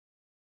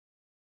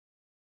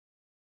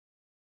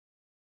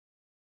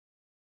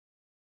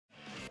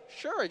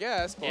Sure, I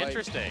guess. But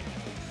Interesting.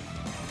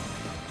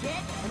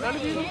 Like,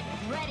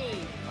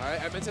 ready. All right,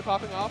 Edmondson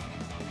popping off.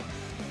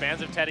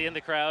 Fans of Teddie in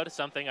the crowd,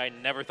 something I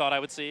never thought I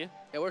would see.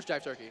 Yeah, where's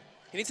Jive Turkey?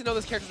 He needs to know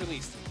this character's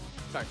released.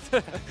 Sorry.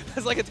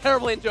 That's like a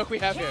terrible in-joke we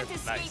have here.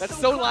 Nice. That's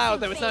so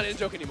loud that it's not an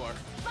in-joke anymore.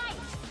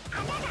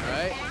 All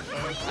right.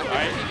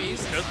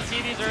 TVs. Goes the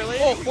TVs early.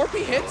 Oh,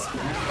 4P hits?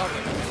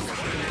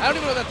 I don't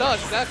even know what that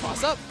does. Is that a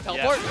cross-up?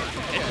 Teleport? Yeah,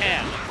 Okay. it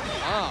can.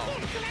 Wow.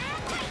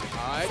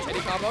 All right, Teddie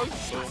combo.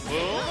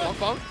 Boom.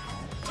 Bunk.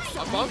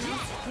 Bunk.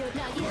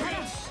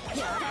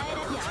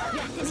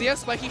 Does he have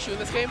spiky shoe in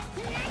this game?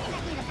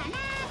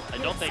 I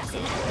don't think so.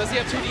 Does he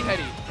have 2D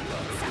Teddie?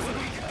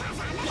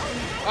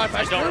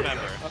 I don't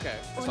remember. Okay,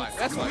 that's fine.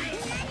 That's fine.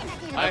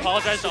 I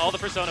apologize to all the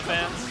Persona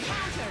fans.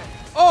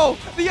 Oh,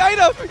 the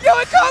item! Yo,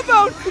 it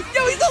comboed!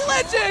 Yo, he's a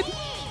legend!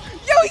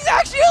 Yo, he's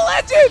actually a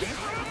legend!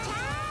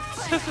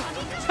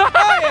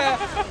 Oh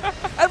yeah!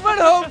 And run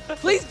home.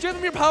 Please give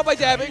them your power by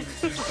dabbing.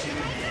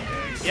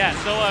 Yeah,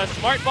 so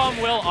Smart Bomb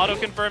will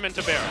auto-confirm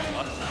into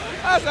barrel.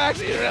 That's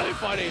actually really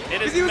funny.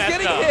 It is he was messed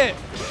getting up. hit.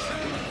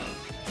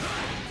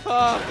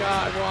 Oh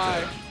God,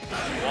 why?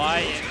 Why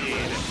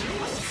indeed?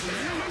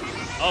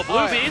 Oh,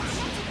 blue beats.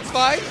 It's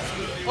fine.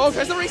 Oh,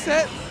 tries the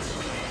reset.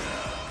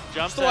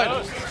 Jumps Still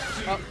out.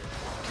 Oh.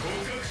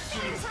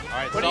 All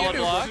right, What solid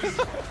blocks.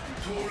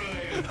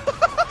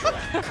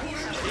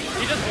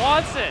 He just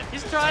wants it.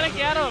 He's trying to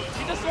get him.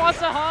 He just wants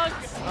a hug.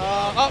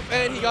 Oh,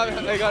 and he got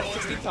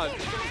 16 tons.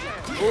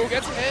 Ooh,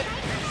 gets hit.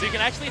 So you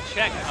can actually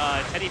check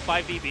Teddie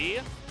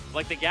 5VB,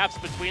 like the gaps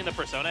between the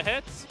Persona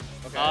hits.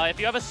 Okay. If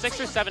you have a 6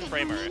 or 7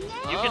 framer,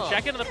 you can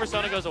check it and the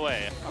Persona goes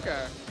away.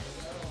 Okay.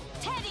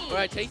 All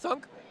right, Teddie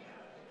Thunk.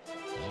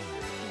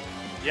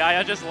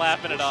 Yeah, just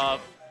laughing it off.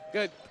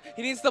 Good.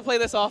 He needs to play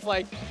this off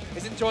like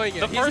he's enjoying it.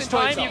 The first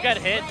time you get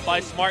hit by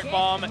Smart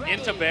Bomb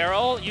into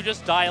barrel, you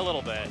just die a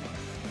little bit.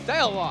 Die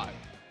a lot.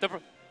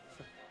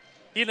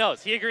 He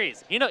knows. He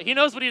agrees. He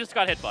knows what he just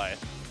got hit by.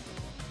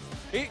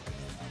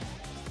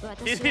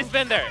 He's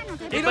been there.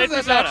 He played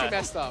knows Persona. actually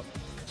messed up.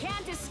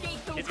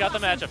 He's got the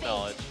matchup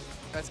knowledge.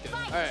 That's good.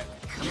 All right.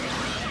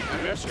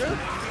 Rear screw?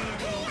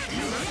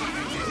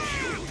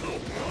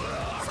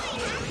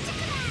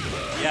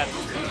 Yeah,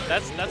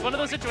 that's one of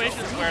those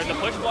situations where the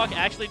push block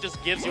actually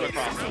just gives you a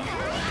cross combo.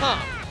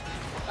 Huh.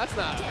 That's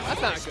not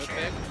a good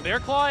thing. Their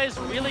claw is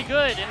really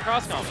good in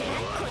cross combo.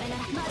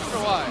 Not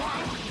sure why.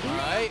 All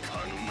right.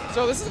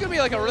 So this is gonna be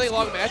like a really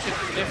long match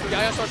if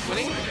Yaya starts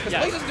winning, because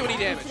Blake doesn't do any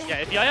damage. Yeah,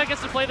 if Yaya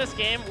gets to play this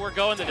game, we're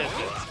going the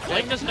distance.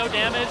 Blake does no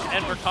damage,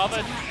 and Merkava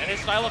and his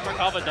style of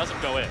Merkava doesn't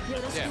go in.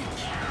 Yeah.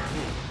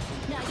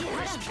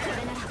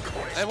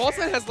 And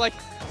Waldstein has like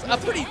a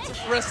pretty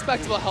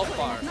respectable health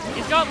bar.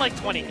 He's got like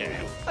 20k.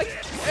 Like,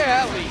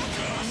 yeah, at least.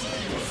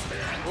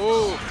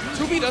 Ooh,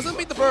 2B doesn't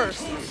beat the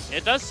burst.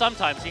 It does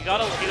sometimes. He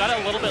got a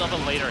little bit of a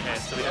later hit,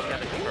 so we just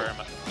have to confirm.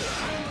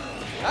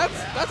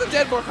 That's a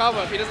dead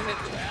Merkava if he doesn't do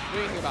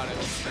anything about it.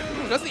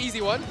 That's the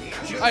easy one.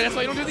 All right, that's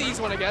why you don't do the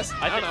easy one, I guess.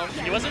 I don't know.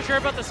 He wasn't sure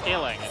about the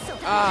scaling.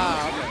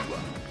 Ah,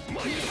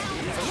 okay.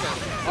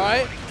 All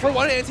right, for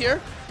one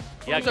anti-air.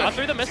 Yeah, got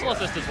through the missile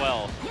assist as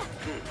well.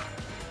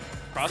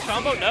 Cross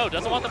combo? No,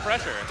 doesn't want the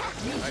pressure.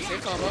 All right,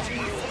 same combo.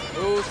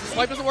 Ooh,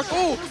 swipe doesn't work.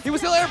 Ooh, he was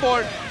still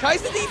airborne.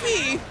 Tries the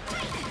DP.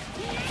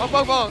 Bong,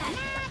 bong, bong.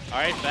 All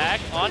right, back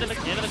into the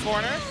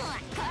corner.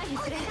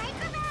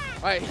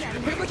 All right,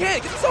 pick up the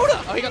can. Get the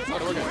soda. Oh, he got the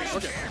soda. We're good. We're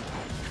good.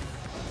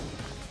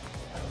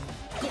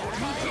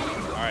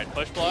 All right,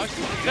 push block.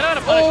 Good out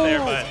of punish there,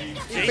 but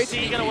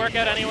JC gonna work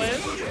out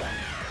anyways.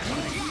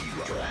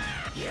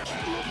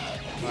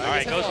 All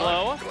right, goes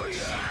low.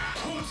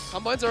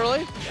 Combines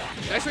early.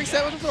 Nice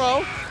reset with the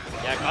throw.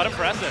 Yeah, got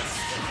impressive.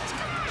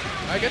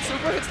 All right, get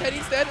super. Hits Teddie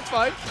instead. It's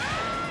fine.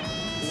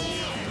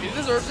 He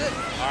deserves it.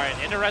 All right,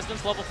 into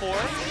resonance level 4.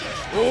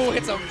 Ooh,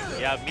 hits him.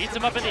 Yeah, meets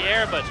him up in the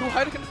air, but too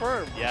high to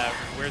confirm. Yeah,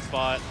 weird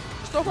spot.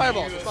 Just throw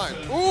fireballs. It's fine.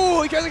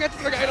 Ooh, he tries to get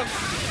the item.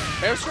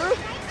 Air screw.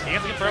 He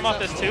gets to confirm off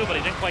this too, but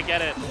he didn't quite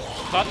get it.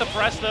 Caught the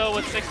press though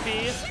with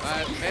 6Ps.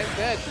 And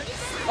dead.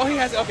 Oh, he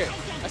has it. Okay,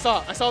 I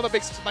saw the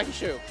big spiky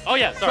shoe. Oh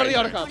yeah, sorry. For the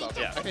auto combo.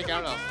 Yeah. I think,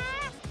 I don't know.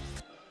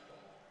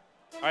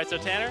 All right, so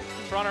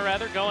Tronner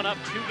rather, going up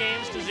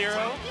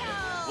 2-0.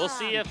 We'll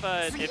see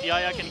if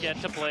Yaya can get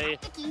to play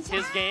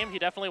his game. He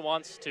definitely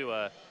wants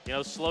to,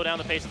 slow down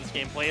the pace of this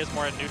game, play his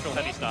more neutral,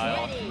 heavy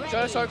style.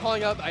 Trying to start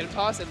calling up item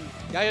toss, and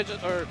Yaya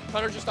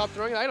Tronner just stopped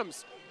throwing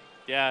items.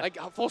 Yeah. Like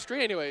full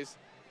screen, anyways.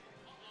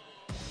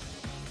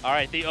 All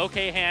right, the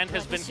OK hand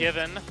has been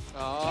given.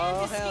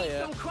 Oh hell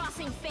yeah!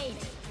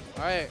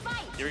 All right.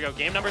 Here we go.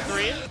 Game number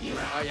 3.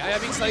 Yaya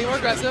being slightly more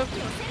aggressive.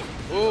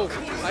 Ooh,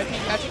 IP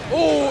catching.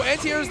 Ooh,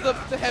 anti-air's the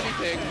heavy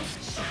thing.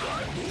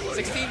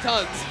 16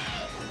 tons.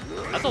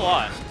 That's a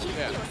lot.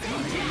 Yeah.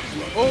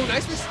 Oh,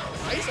 nice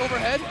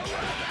overhead.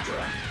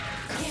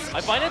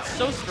 I find it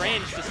so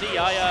strange to see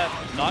Yaya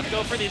not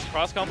go for these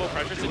cross-combo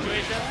pressure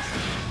situations,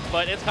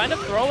 but it's kind of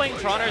throwing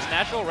Tronner's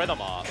natural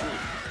rhythm off.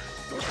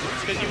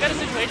 Because you get a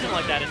situation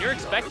like that, and you're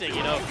expecting,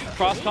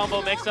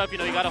 cross-combo mix-up, you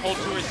got to hold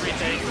 2 or 3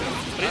 things,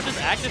 but he's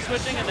just active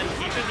switching and then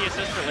keeping the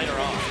assist for later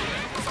on.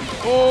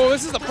 Oh,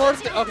 this is the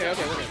perfect. Okay.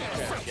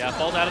 Yeah,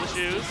 falls out of the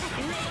shoes.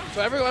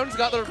 So everyone's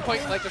got their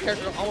point, like their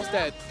character almost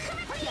dead.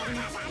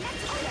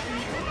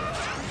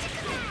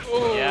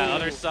 Ooh. Yeah,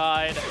 other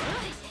side.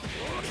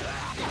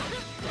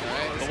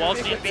 Right, The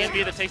Waldstein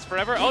B&B that takes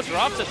forever. Oh,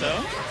 drops it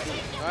though.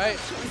 Alright,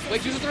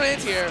 Blake uses their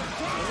anti-air.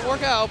 Doesn't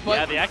work out, but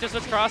Yeah, the active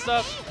switch cross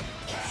up.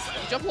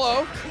 jump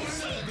low.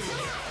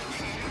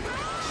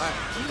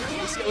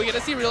 Alright, we get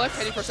to see real life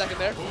Teddie for a second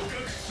there.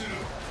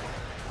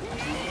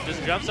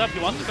 Just jumps up, he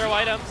wants to throw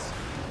items.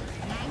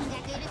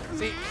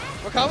 See,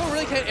 Merkava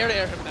really can't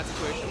air-to-air him in that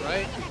situation,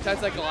 right?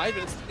 Besides like glide,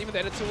 but even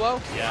then it's too low.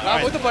 Yeah,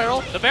 Right. With the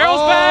barrel. The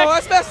barrel's back! Oh,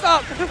 that's messed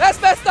up!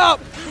 That's messed up!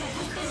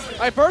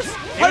 Alright, burst.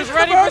 He was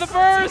ready for the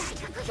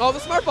burst! Oh, the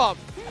smart bomb.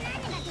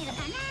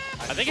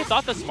 I think he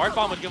thought the smart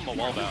bomb would give him a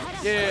wall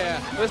bounce.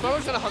 Yeah. But the smart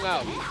bomb's kind of hung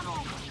out.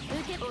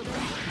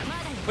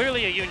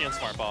 Clearly a Union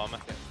smart bomb.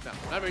 No,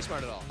 not very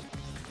smart at all.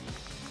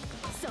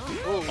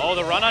 Oh,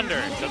 the run under.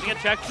 Doesn't get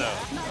checked though.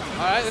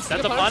 Alright,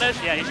 That's a punish.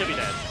 Yeah, he should be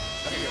dead.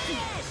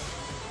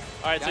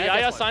 Alright, so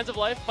Yaya, signs of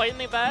life, fighting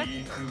the back.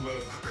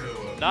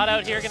 Not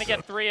out here, gonna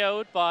get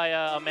 3-0'd by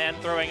a man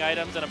throwing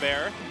items and a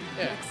bear.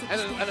 Yeah,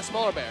 and a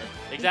smaller bear.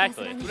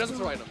 Exactly. Who doesn't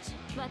throw items?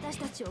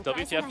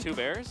 WTF 2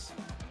 bears?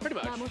 Pretty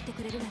much.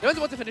 Depends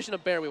on what definition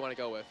of bear we want to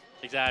go with.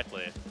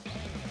 Exactly.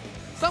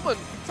 Someone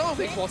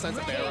thinks Waldstein's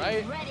a bear,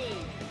 right?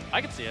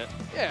 I can see it.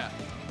 Yeah.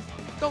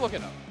 Don't look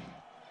it up.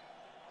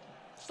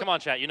 Come on,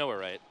 chat, you know we're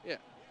right. Yeah.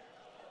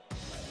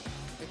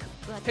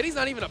 Teddie's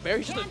not even a bear,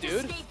 he's just a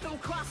dude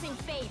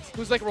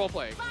who's like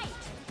role-playing.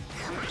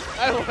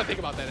 I don't want to think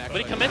about that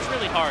actually. But he commits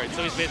really hard,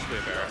 so he's basically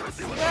a bear.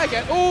 Yeah, I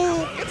get.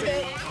 Ooh, gets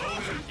hit.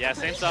 Yeah,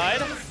 same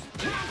side.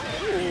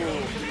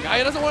 Ooh.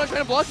 Yaya doesn't want to try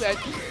to block that.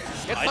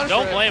 I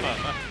don't blame him.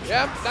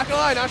 Yeah, not gonna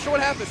lie, not sure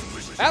what happens.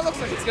 That looks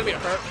like it's gonna be a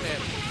hurt.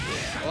 Man,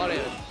 a lot of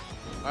damage.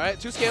 All right,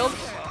 2 scales.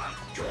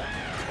 All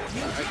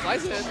right,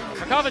 slice it in.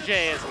 Merkava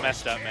J is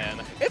messed up,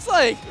 man. It's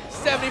like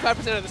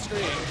 75% of the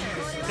screen.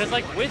 Because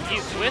like with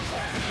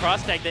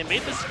cross tag, they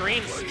made the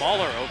screen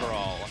smaller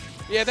overall.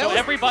 Yeah, that so was,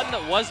 every button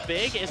that was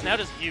big is now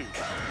just huge.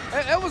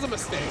 That was a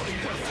mistake.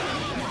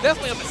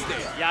 Definitely a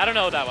mistake. Yeah, I don't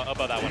know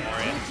about that one,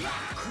 Maury.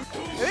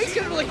 I think it's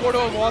gonna be like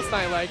Gordo and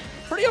Waldstein, like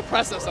pretty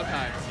impressive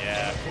sometimes.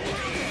 Yeah.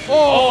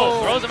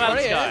 Oh, throws him out of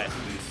the sky.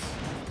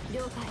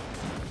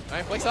 All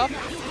right, flicks up.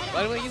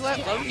 Let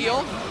him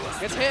heal.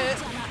 Gets hit.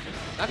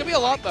 Not gonna be a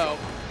lot though.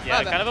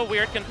 Yeah, kind of a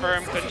weird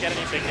confirm. Couldn't get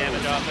any big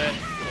damage off it.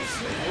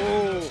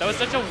 Ooh. That was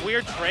such a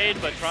weird trade,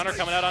 but Tronner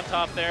coming out on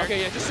top there.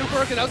 Okay, yeah, just super,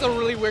 because that was a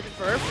really weird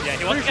confirm. Yeah,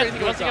 he wants to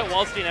get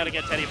Waldstein out to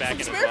get Teddie back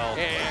in as well.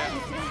 Yeah.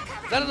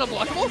 Is that an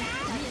unblockable?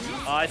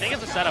 I think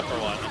it's a setup for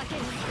one.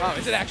 Wow,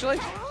 is it actually?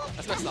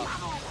 That's messed up.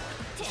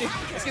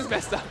 This game's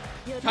messed up.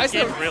 This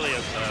game really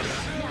is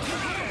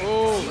tough.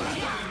 Ooh.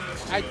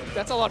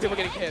 That's a lot of people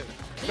getting hit.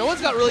 No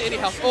one's got really any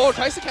health. Oh,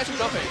 tries to catch him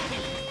jumping.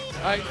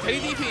 All right, Teddie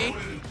DP.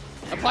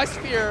 Applies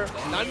Sphere.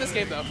 Not in this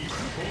game, though.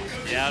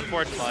 Yeah,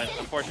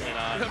 unfortunately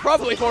not.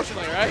 Probably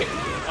fortunately, right?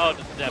 Oh,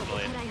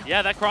 definitely.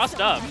 Yeah, that crossed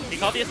up. He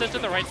called the assist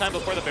at the right time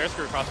before the bear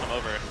screw crossed him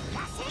over.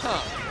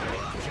 Huh.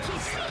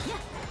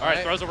 All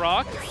right, throws a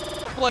rock.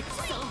 Like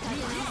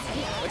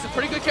a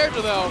pretty good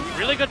character, though.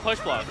 Really good push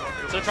block.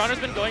 So Tronner's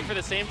been going for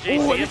the same JC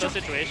in those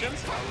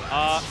situations.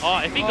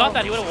 If he got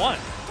that, he would have won.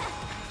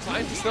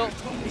 Fine, he's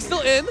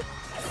still in.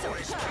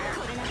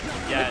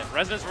 Yeah,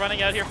 Resonance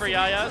running out here for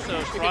Yaya,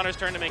 so Tronner's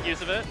turn to make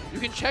use of it. You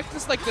can check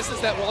this like this is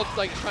that wall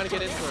like trying to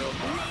get in through.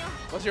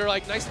 What's your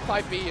like nice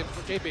 5B and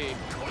JB?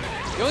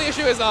 The only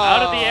issue is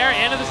out of the air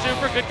and of the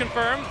super, good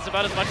confirm. It's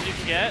about as much as you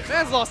can get.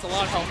 Man's lost a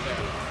lot of health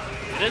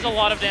there. It is a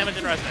lot of damage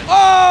in Resonance.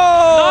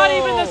 Oh! Not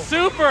even the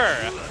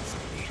super!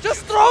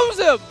 Just throws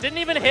him! Didn't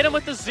even hit him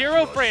with the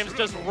 0 frames,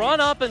 just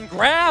run up and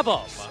grab him!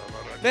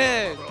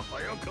 Man.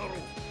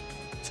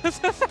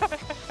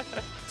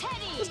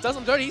 Just does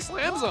him dirty, he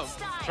slams him.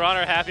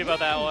 Tronner happy about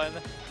that one.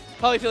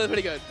 Probably feeling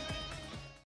pretty good.